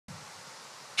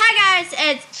guys,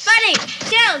 it's Funny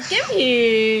Channel Jim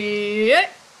here.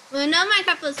 Well, no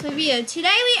Minecraft Let's Play video.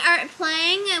 Today we are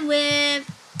playing with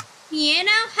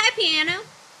Piano. Hi, Piano.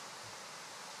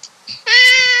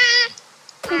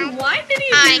 Why did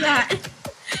you do that?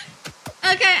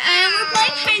 Okay, we're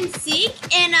playing hide and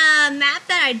seek in a map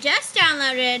that I just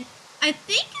downloaded. I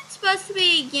think it's supposed to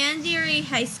be Yandere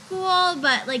High School,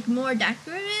 but like more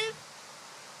decorative.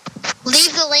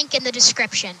 Leave the link in the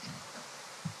description.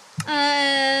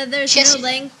 There's no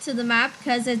link to the map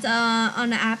because it's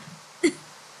on the app.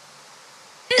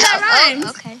 That rhymes. Oh,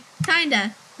 okay.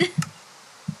 Kinda.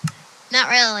 Not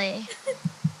really.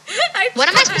 What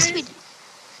am I supposed to be?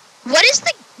 What is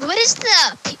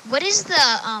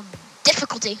the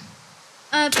difficulty?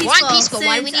 Peaceful. We're on peaceful.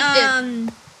 Why do we need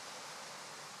food?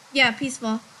 Yeah,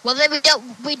 peaceful. Well, then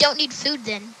we don't need food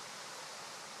then.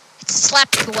 It's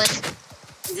slap with.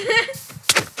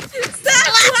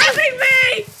 Stop slapping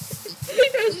me!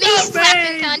 Me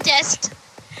slapping contest.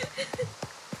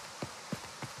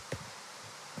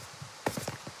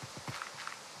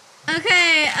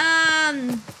 Okay,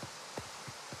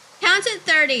 count to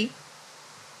 30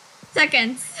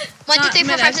 seconds. 1, 2, 3,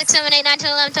 4, 5, 6, 7, 8, 9,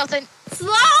 10, 11, 12, 13.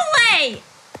 Slowly!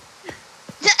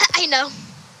 I know.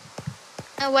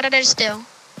 Oh, what did I just do?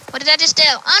 What did I just do?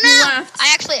 Oh no! You left.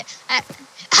 I actually.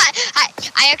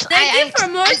 Thank you for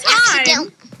more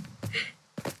time.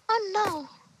 Oh no!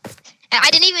 I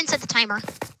didn't even set the timer.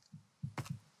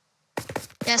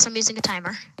 Yes, I'm using a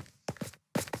timer.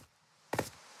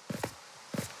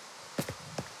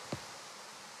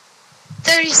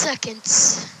 "30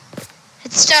 seconds.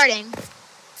 It's starting.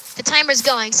 The timer's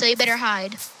going, so you better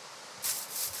hide.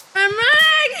 I'm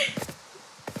running!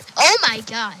 Oh my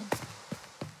god.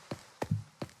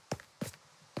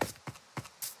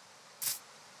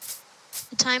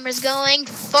 The timer's going.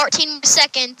 14 more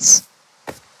seconds.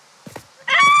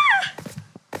 Ah!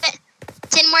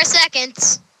 10 more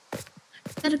seconds.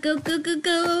 Gotta go, go, go,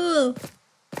 go.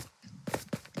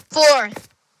 4,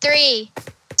 3,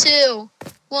 2,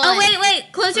 1. Oh,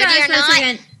 wait. Close your eyes for a not?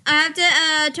 second. I have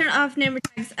to turn off name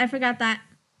tags. I forgot that.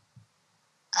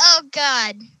 Oh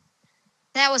god.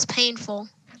 That was painful.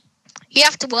 You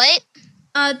have to what?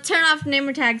 Turn off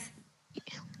name tags.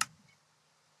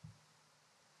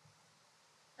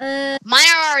 Mine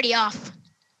are already off.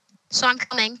 So I'm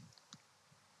coming.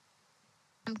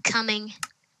 I'm coming.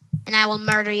 And I will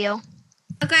murder you.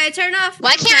 Okay, turn off.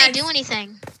 Why can't I do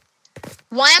anything?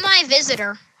 Why am I a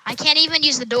visitor? I can't even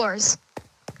use the doors.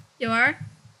 You are?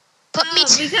 Put me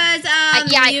to...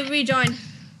 Because, you rejoined.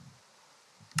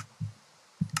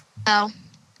 Oh.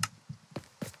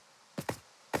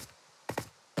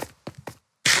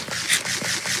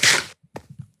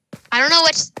 I don't know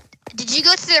which... Did you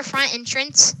go through the front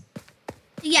entrance?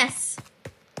 Yes.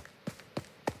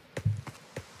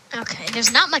 Okay,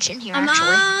 there's not much in here, I'm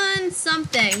actually. on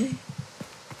something.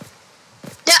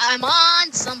 Yeah, I'm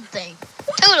on something.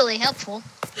 Totally helpful.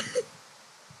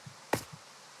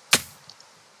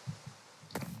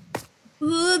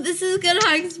 Ooh, this is a good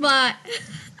hiding spot.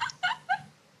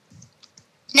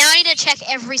 Now I need to check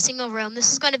every single room.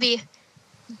 This is gonna be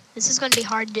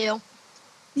hard to do.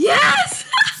 Yes!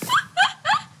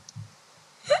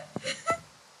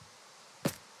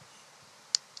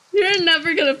 You're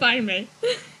never gonna find me.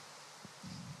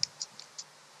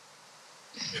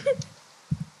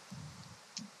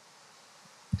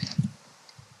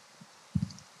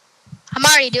 I'm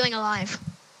already doing a live.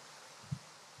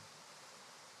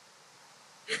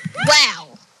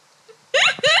 Wow.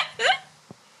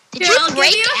 Did Here, you I'll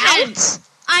break give you a out? hint.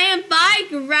 I am by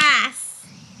grass.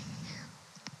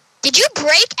 Did you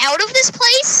break out of this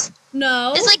place?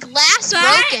 No. It's like glass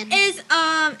that broken. Is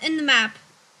in the map.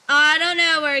 I don't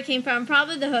know where it came from.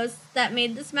 Probably the host that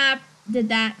made this map did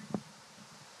that.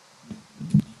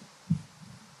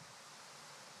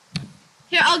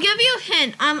 Here, I'll give you a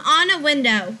hint. I'm on a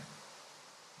window.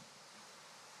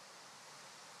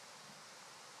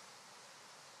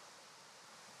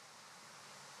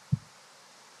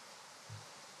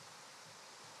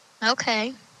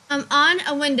 Okay. I'm on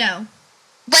a window.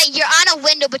 Wait, you're on a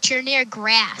window, but you're near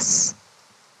grass.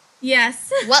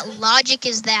 Yes. What logic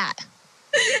is that?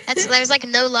 There's like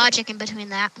no logic in between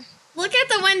that. Look at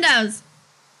the windows.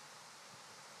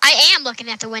 I am looking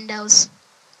at the windows.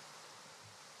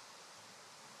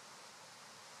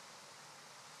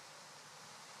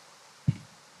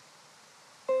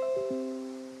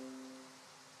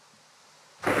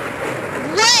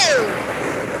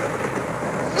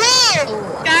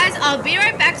 Guys, I'll be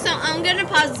right back, so I'm gonna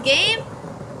pause the game.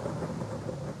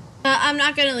 I'm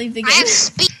not gonna leave the game. I have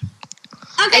speed.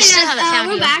 Okay, I still haven't found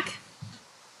we're you. back.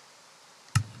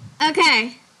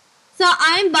 Okay, So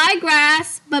I'm by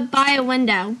grass, but by a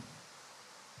window.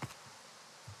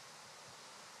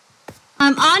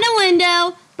 I'm on a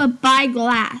window, but by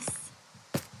glass.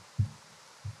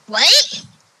 What?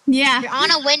 Yeah. You're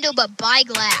on a window, but by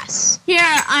glass. Here,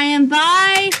 I am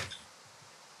by...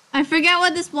 I forget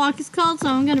what this block is called, so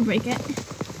I'm gonna break it.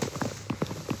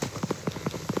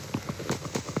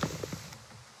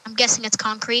 I'm guessing it's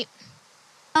concrete.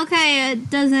 Okay,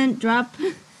 it doesn't drop.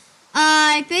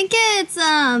 I think it's,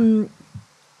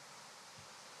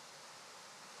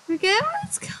 forget what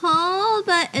it's called,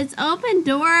 but it's open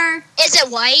door. Is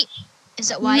it white?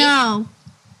 Is it white? No.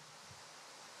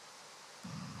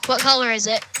 What color is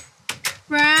it?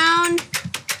 Brown.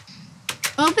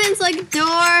 Opens like a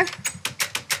door.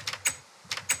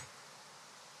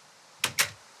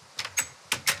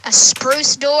 A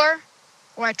spruce door?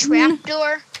 Or a trap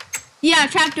door? Yeah,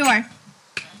 trap door.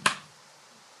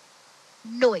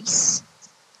 Nice.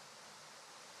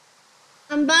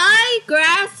 I'm by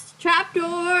grass, trap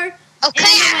door. Okay,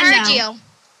 I heard you.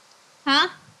 Huh?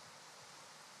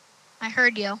 I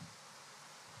heard you.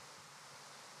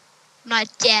 I'm not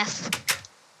deaf.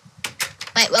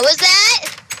 Wait, what was that?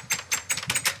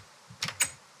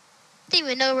 I didn't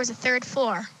even know there was a third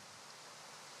floor.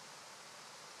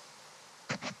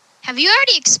 Have you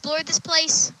already explored this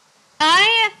place?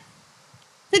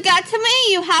 To get to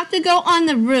me, you have to go on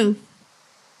the roof.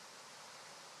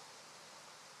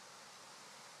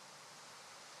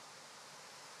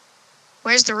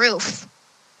 Where's the roof?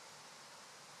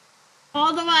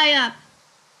 All the way up.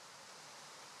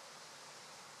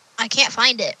 I can't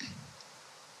find it.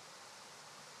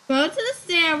 Go to the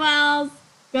stairwells.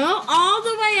 Go all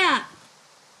the way up.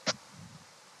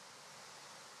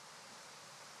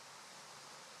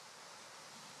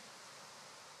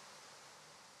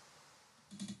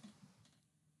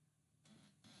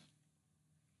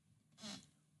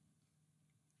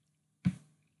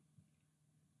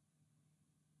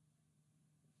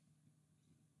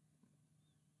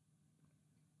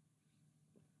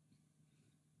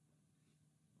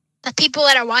 The people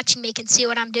that are watching me can see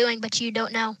what I'm doing, but you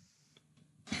don't know.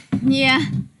 Yeah.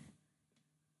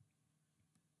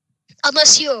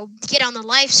 Unless you get on the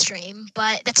live stream,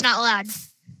 but that's not allowed.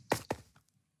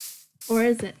 Or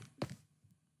is it?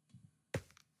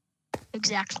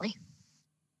 Exactly.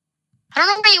 I don't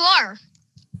know where you are.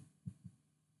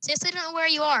 Seriously, I don't know where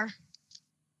you are.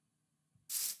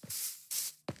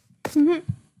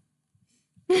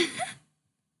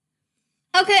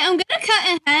 Okay, I'm gonna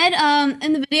cut ahead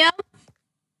in the video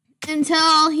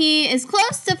until he is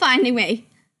close to finding me.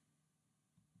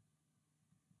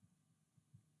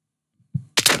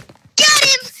 Got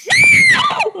him!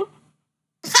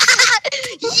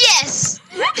 Yes!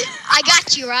 I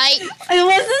got you, right?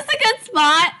 Was this a good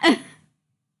spot?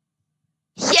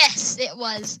 Yes, it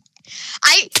was.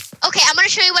 Okay, I'm gonna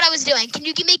show you what I was doing. Can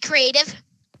you give me creative?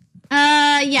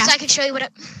 Yeah. So I can show you what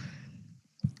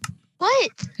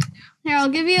What? Here, I'll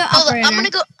give you an Hold operator. on, I'm gonna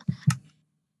go.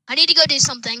 I need to go do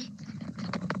something.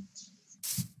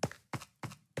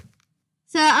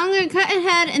 So I'm gonna cut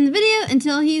ahead in the video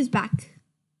until he's back.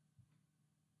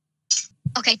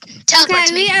 Okay, teleport Okay,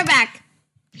 to me. we are back.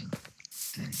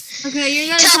 Okay,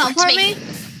 you're gonna teleport me?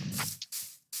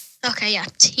 Okay, yeah.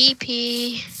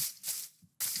 TP.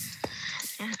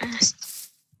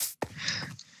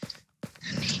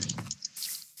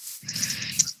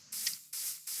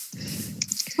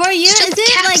 For you, Still is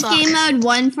it caps like lock. game mode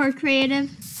 1 for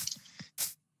creative?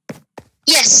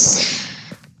 Yes.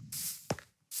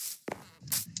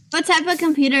 What type of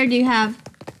computer do you have?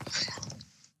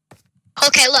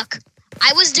 Okay, look.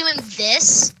 I was doing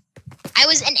this. I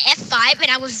was in F5 and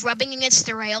I was rubbing against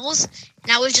the rails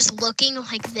and I was just looking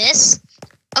like this.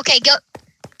 Okay,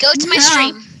 go to my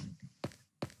stream.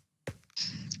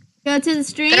 Go to the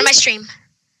stream? Go to my stream.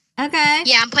 Okay.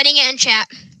 Yeah, I'm putting it in chat.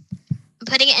 I'm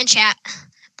putting it in chat.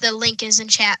 The link is in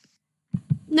chat.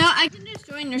 No, I can just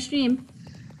join your stream.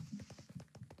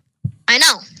 I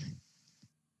know.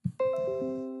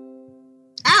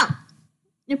 Oh.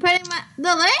 You're putting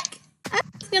the link? I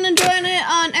was gonna join it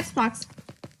on Xbox.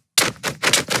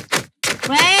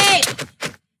 Wait!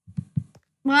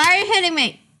 Why are you hitting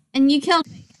me? And you killed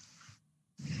me.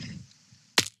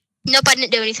 Nope, I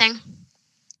didn't do anything.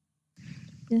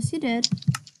 Yes, you did.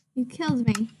 You killed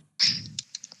me.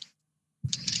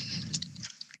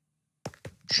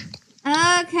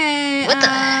 Okay. What the?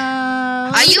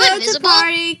 Are you go invisible? To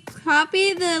party,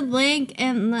 copy the link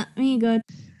and let me go to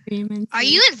stream and Are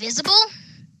you invisible?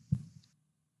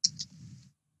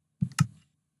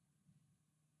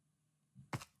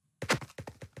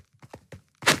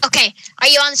 Okay. Are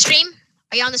you on the stream?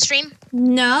 Are you on the stream?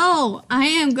 No, I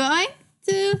am going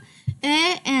to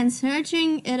it and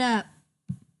searching it up.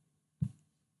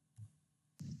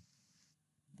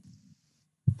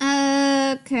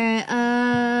 Okay,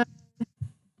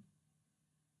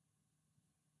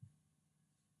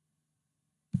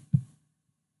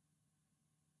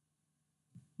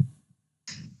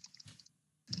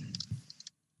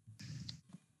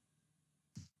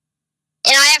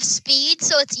 And I have speed,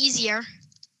 so it's easier.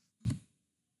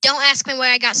 Don't ask me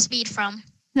where I got speed from.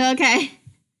 Okay.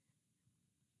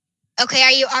 Okay,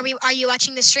 are you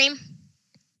watching the stream?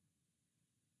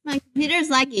 My computer's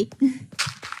laggy.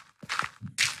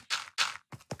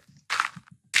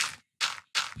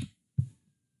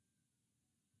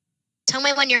 Tell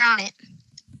me when you're on it.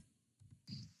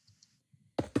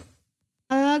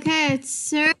 Okay, it's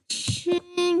searching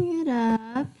it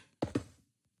up.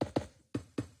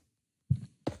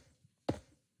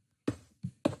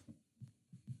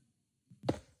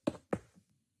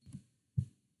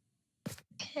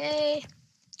 Okay.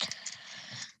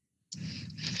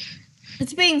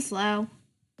 It's being slow.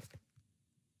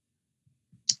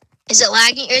 Is it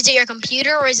lagging? Is it your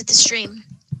computer or is it the stream?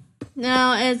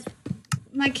 No, it's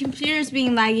my computer's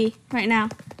being laggy right now.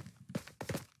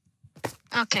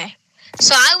 Okay.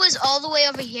 So I was all the way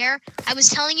over here. I was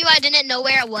telling you I didn't know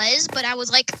where it was, but I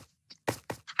was like,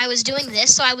 I was doing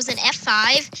this. So I was in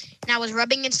F5 and I was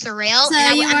rubbing against the rail. So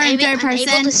and you were in third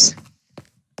person?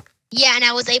 Yeah, and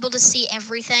I was able to see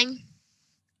everything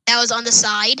that was on the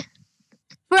side.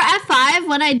 For F5,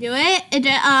 when I do it,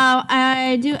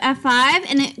 I do F5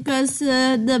 and it goes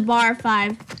to the bar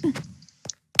 5.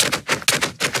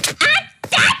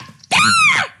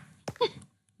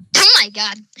 Oh my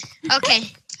god.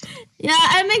 Okay. Yeah,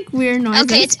 I make weird noises.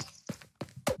 Okay,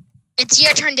 it's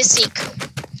your turn to seek.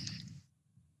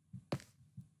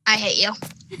 I hate you.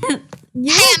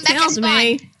 You Hey, I'm back at killed spawn.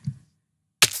 me.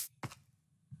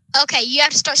 Okay, you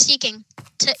have to start seeking.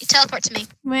 Teleport to me.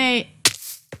 Wait.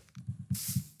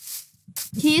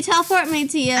 Can you teleport me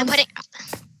to you? I'm putting...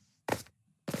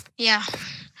 Yeah.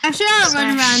 Actually, I'll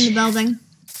run around the building.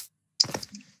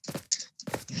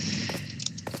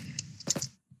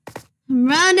 I'm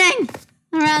running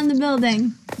around the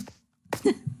building.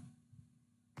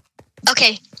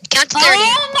 Okay, count to 30.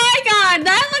 Oh my god,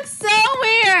 that looks so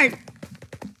weird.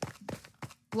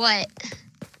 What?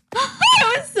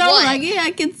 It was so What? laggy.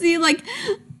 I can see, like...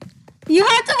 You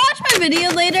have to watch my video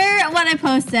later when I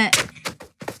post it.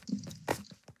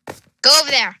 Go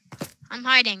over there. I'm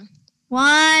hiding.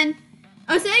 1.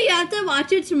 Oh, so you have to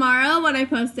watch it tomorrow when I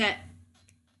post it.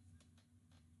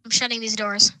 I'm shutting these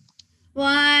doors.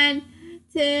 1,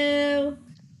 2,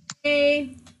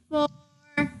 3, 4,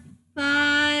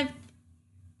 5.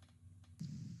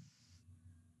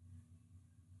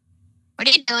 What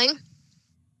are you doing?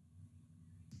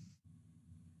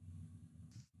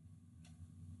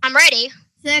 I'm ready.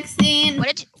 16, What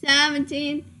did you...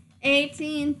 17,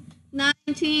 18,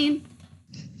 19,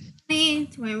 20,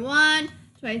 21,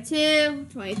 22,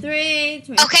 23,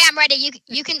 24, Okay, I'm ready. You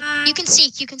can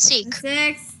seek. You can seek.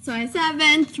 26,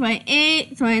 27,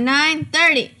 28, 29,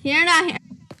 30. Here, not here.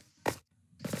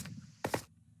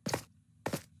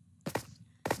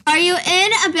 Are you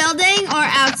in a building or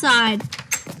outside?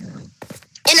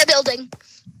 In a building.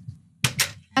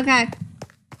 Okay.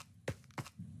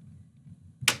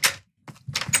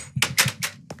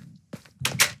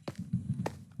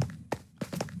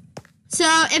 So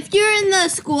if you're in the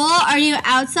school, are you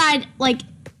outside, like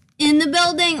in the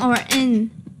building or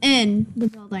in the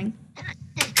building?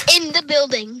 In the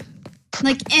building.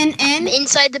 Like in? I'm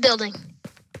inside the building.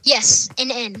 Yes, in.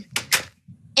 In.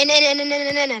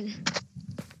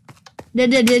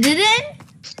 Did?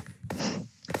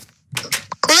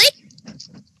 Kool-Aid?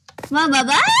 Blah, blah,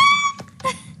 blah.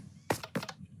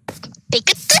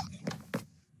 Pikachu?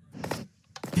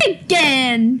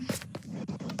 Again.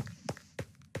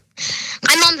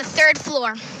 I'm on the 3rd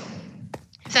floor.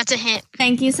 If that's a hint.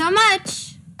 Thank you so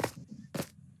much.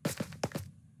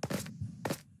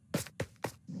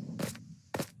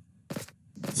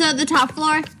 So the top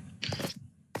floor?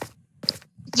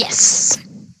 Yes.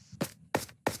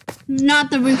 Not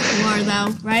the roof floor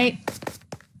though, right?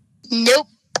 Nope.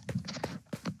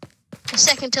 The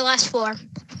 2nd to last floor.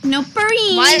 No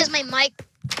furry. Why does my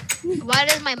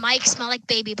mic smell like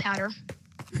baby powder?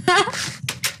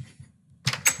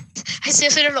 I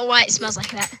seriously don't know why it smells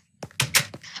like that.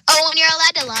 Oh, and you're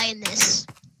allowed to lie in this.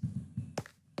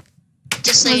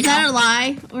 Just so you Was know. that a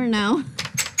lie or no?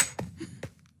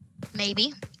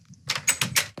 Maybe.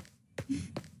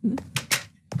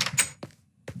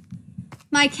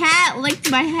 My cat licked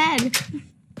my head.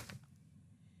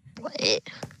 What?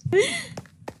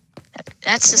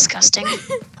 That's disgusting.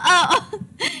 Oh,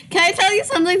 can I tell you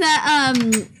something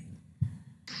that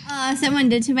someone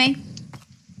did to me.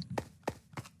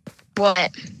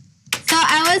 What? So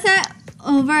I was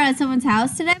over at someone's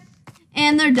house today,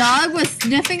 and their dog was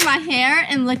sniffing my hair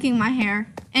and licking my hair,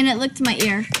 and it licked my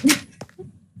ear.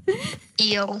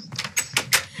 Ew.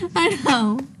 I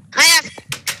know.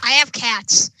 I have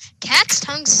cats. Cats'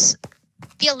 tongues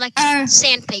feel like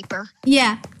sandpaper.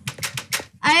 Yeah.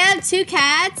 I have 2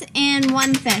 cats and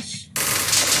 1 fish.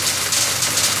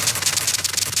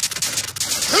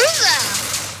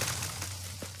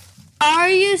 Are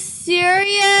you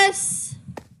serious?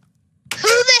 Who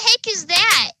the heck is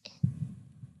that?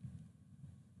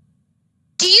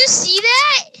 Do you see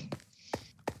that?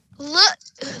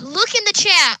 Look in the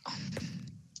chat.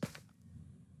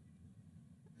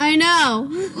 I know.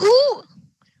 Who?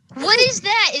 What is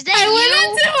that? Is that I went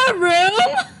into a room.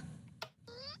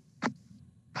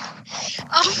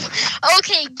 Oh,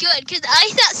 okay, good. Because I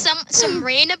thought some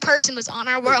random person was on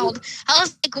our world. I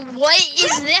was like, what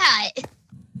is that?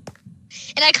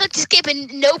 And I clicked escape,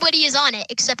 and nobody is on it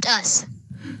except us.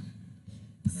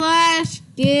 Slash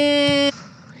get.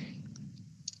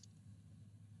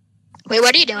 Wait,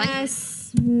 what are you doing?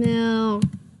 Milk.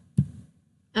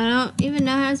 I don't even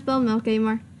know how to spell milk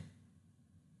anymore.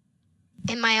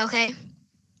 Am I okay?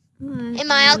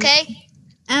 Am I okay?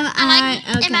 Am I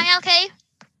okay? Am I okay?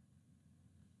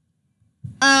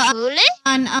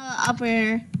 On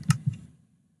operator.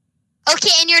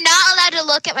 Okay, and you're not allowed to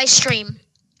look at my stream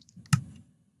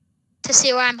to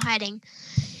see where I'm hiding.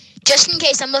 Just in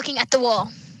case, I'm looking at the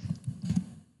wall.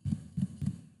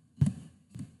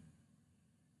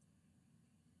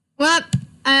 What?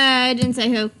 I didn't say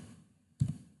who.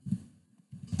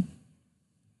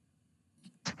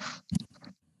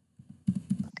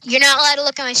 You're not allowed to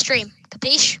look at my stream.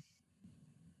 Capiche?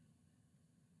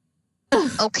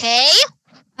 Okay.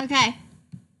 Okay.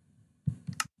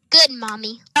 Good,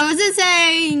 mommy. I wasn't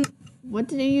saying. What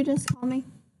did you just call me?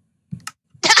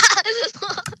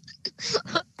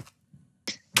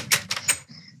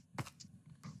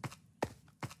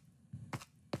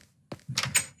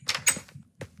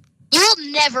 You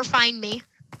will never find me.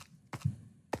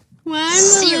 When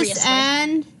will this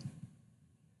end?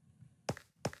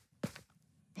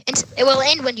 It will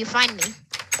end when you find me.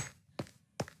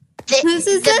 This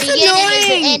is the just beginning annoying. is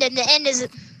the end, and the end is.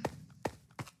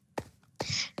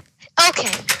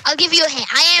 Okay, I'll give you a hint.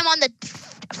 I am on the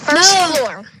first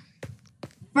floor.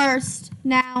 First,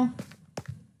 now.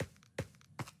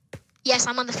 Yes,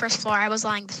 I'm on the first floor. I was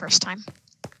lying the first time.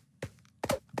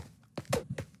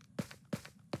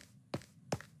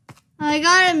 I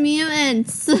got a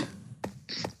mutants.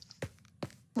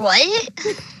 What?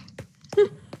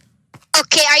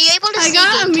 Okay, are you able to see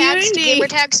game tags, gamer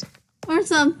tags, or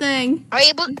something? Are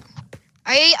you able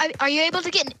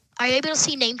to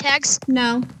see name tags?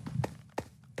 No.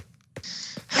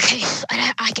 Okay,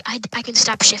 I can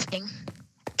stop shifting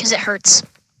because it hurts.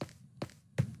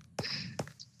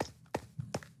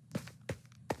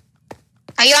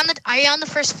 Are you on the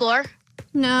first floor?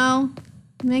 No.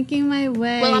 Making my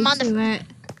way to it.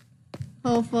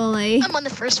 Hopefully. I'm on the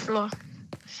first floor.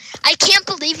 I can't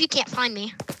believe you can't find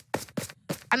me.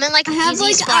 I'm in like the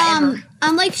easiest spot ever.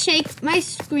 I'm like my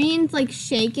screen's like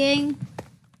shaking.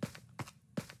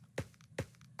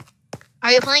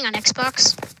 Are you playing on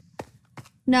Xbox?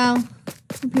 No.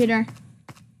 Computer.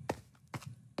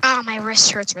 Oh, my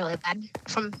wrist hurts really bad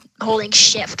from holding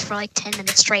shift for like 10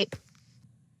 minutes straight.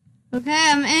 Okay,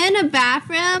 I'm in a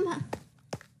bathroom.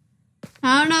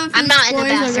 I don't know if I'm not in the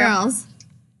bathroom. Boys or girls.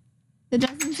 It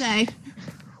doesn't say.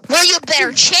 Well, you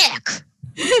better check.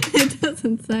 It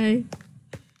doesn't say.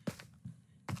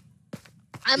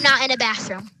 I'm not in a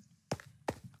bathroom.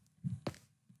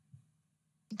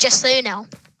 Just so you know.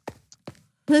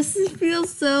 This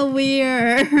feels so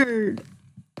weird.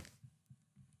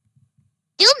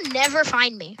 You'll never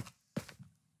find me.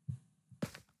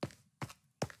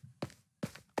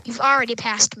 You've already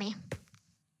passed me.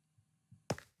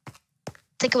 I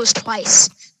think it was twice.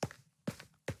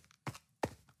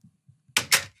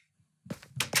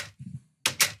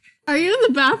 Are you in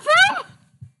the bathroom?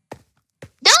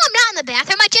 No, I'm not in the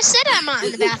bathroom. I just said I'm not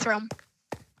in the bathroom.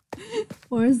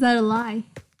 Or is that a lie?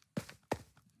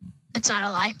 It's not a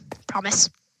lie. Promise.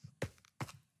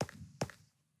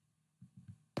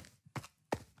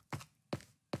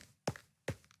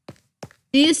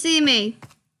 Do you see me?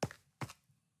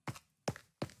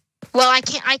 Well, I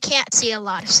can't see a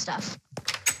lot of stuff.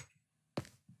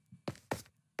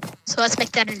 So let's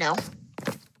make that a no.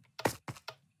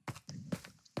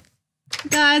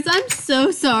 Guys, I'm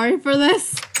so sorry for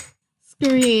this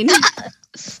screen.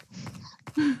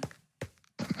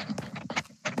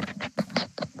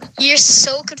 You're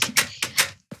so confused.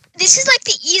 This is like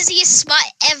the easiest spot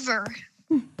ever. ever.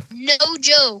 No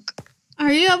joke.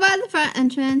 Are you by the front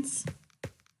entrance?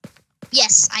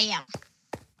 Yes, I am.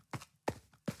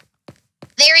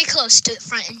 Very close to the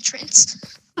front entrance.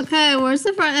 Okay, where's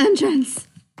the front entrance?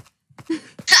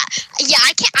 Yeah,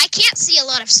 I can't see a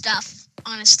lot of stuff.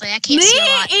 Honestly, I can't see a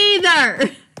lot. Me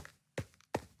either.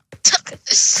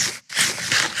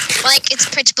 Like, it's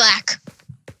pitch black.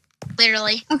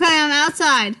 Literally. Okay, I'm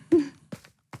outside.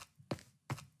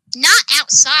 Not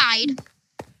outside.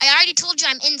 I already told you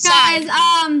I'm inside.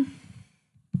 Guys,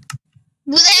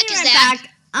 Who the heck is that? back.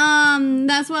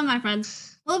 That's one of my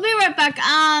friends. We'll be right back.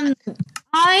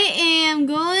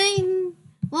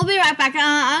 We'll be right back.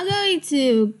 I'm going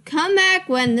to come back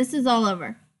when this is all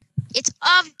over. It's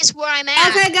obvious where I'm at.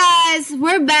 Okay, guys,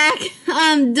 we're back.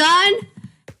 I'm done.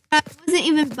 I wasn't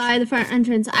even by the front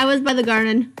entrance. I was by the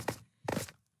garden.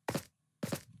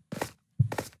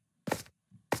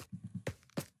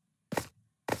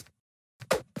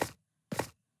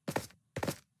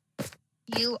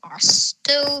 You are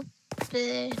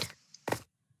stupid.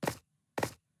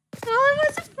 Well, it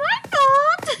wasn't my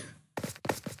fault.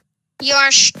 You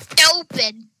are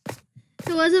stupid.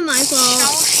 It wasn't my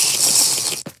fault.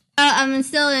 I'm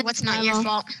still in What's not survival. your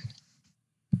fault?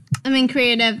 I'm in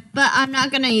creative, but I'm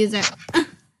not gonna use it.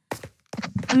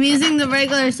 I'm using the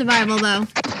regular survival though.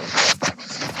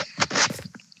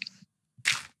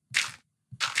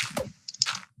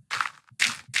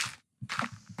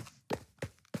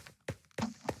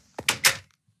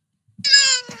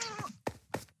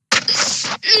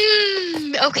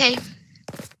 Okay.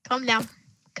 Calm down.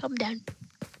 Calm down.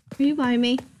 Are you by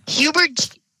me? You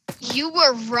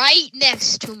were right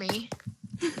next to me.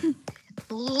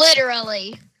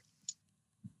 Literally.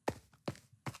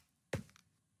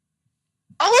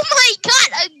 Oh my god,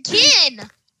 again!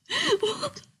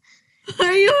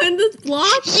 Are you in this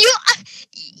block?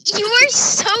 You are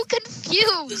so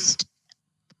confused.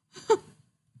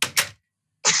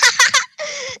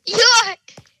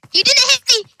 You didn't hit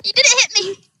me. You didn't hit me.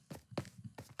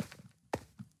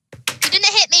 You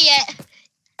didn't hit me yet.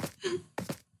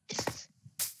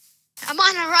 I'm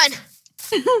on a run.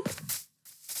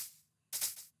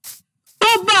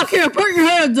 Come back here. Put your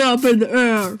hands up in the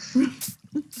air.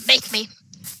 Make me.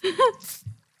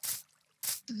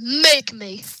 Make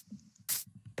me.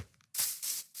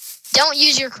 Don't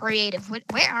use your creative.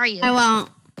 Where are you? I won't.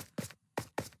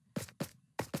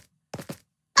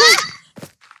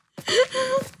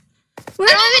 Where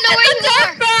I don't even know where you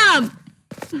are. From?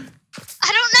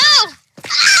 I don't know.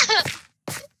 Ah!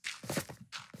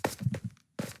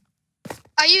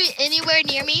 Are you anywhere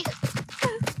near me?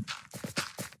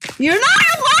 You're not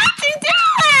allowed to do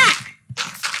that.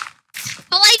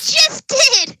 Well, I just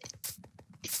did.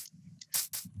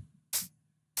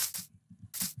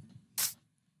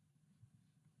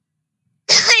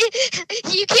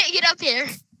 You can't get up here.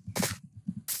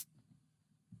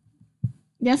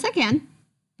 Yes, I can.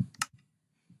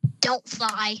 Don't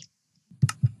fly.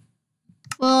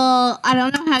 Well, I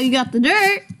don't know how you got the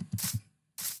dirt.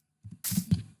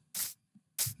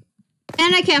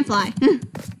 And I can't fly.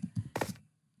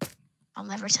 I'll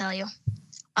never tell you.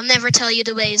 I'll never tell you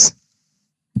the ways.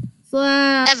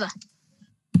 Slow. Ever.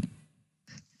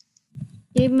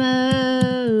 Game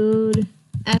mode.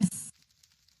 S.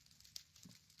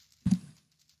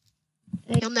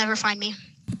 You'll never find me.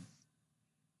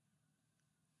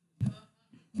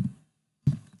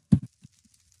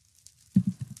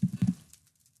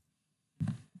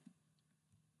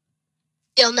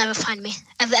 You'll never find me.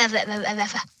 Ever, ever, ever, ever,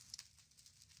 ever.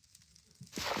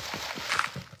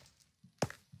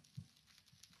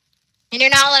 And you're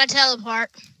not allowed to teleport.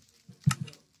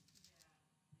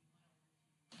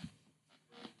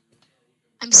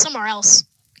 I'm somewhere else.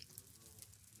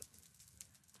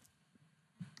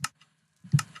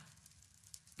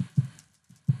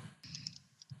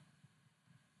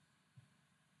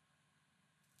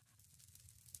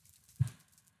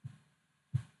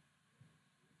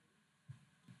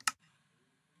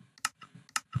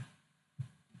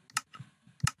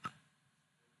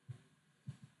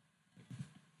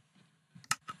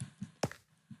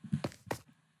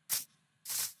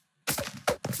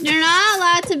 You're not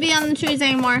allowed to be on the trees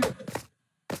anymore.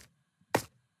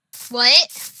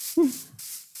 What?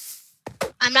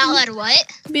 I'm not allowed to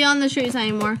what? Be on the trees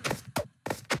anymore.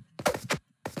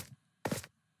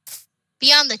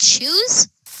 Be on the shoes?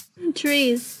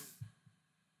 Trees.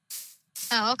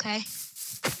 Oh, okay.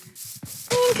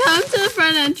 Come to the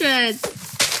front entrance.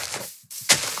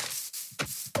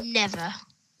 Never.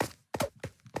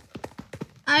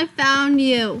 I found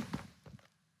you.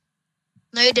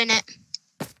 No, you didn't.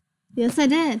 Yes, I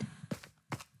did.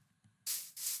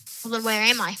 Well, then where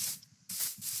am I?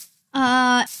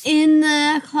 In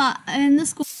the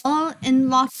school in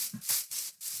lock.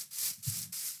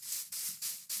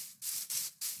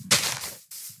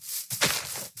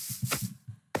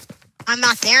 I'm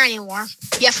not there anymore.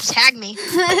 You have to tag me.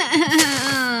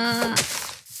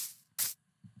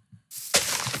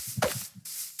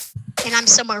 And I'm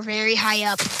somewhere very high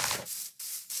up.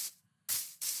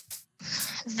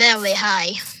 Very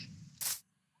high.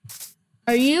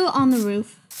 Are you on the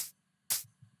roof?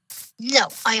 No,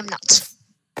 I am not.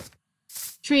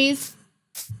 Trees?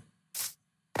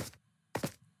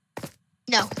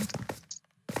 No.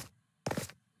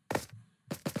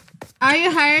 Are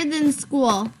you higher than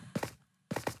school?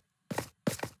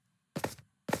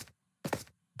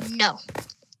 No.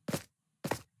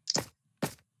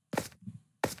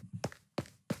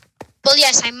 Well,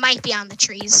 yes, I might be on the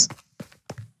trees.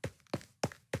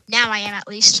 Now I am, at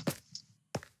least.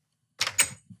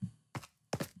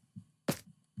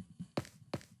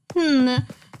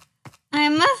 I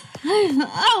must.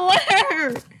 Oh,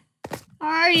 where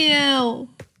are you?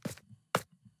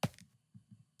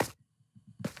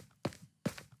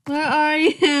 Where are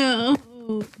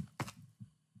you?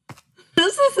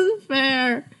 This isn't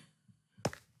fair.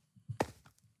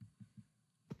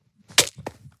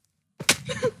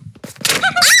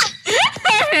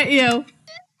 I hit you.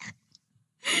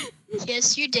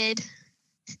 Yes, you did.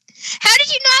 How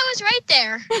did you know I was right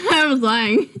there? I was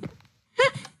lying.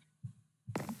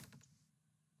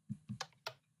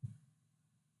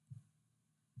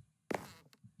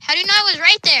 How do you know I was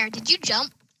right there? Did you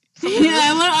jump? Yeah,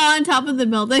 I went on top of the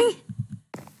building.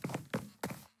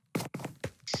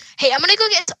 Hey, I'm gonna go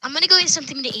get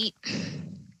something to eat.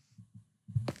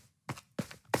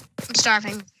 I'm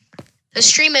starving. The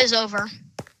stream is over.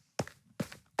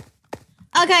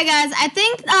 Okay, guys, I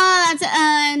think that's the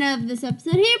end of this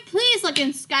episode here. Please like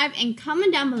and subscribe and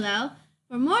comment down below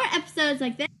for more episodes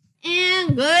like this.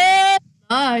 And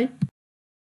goodbye.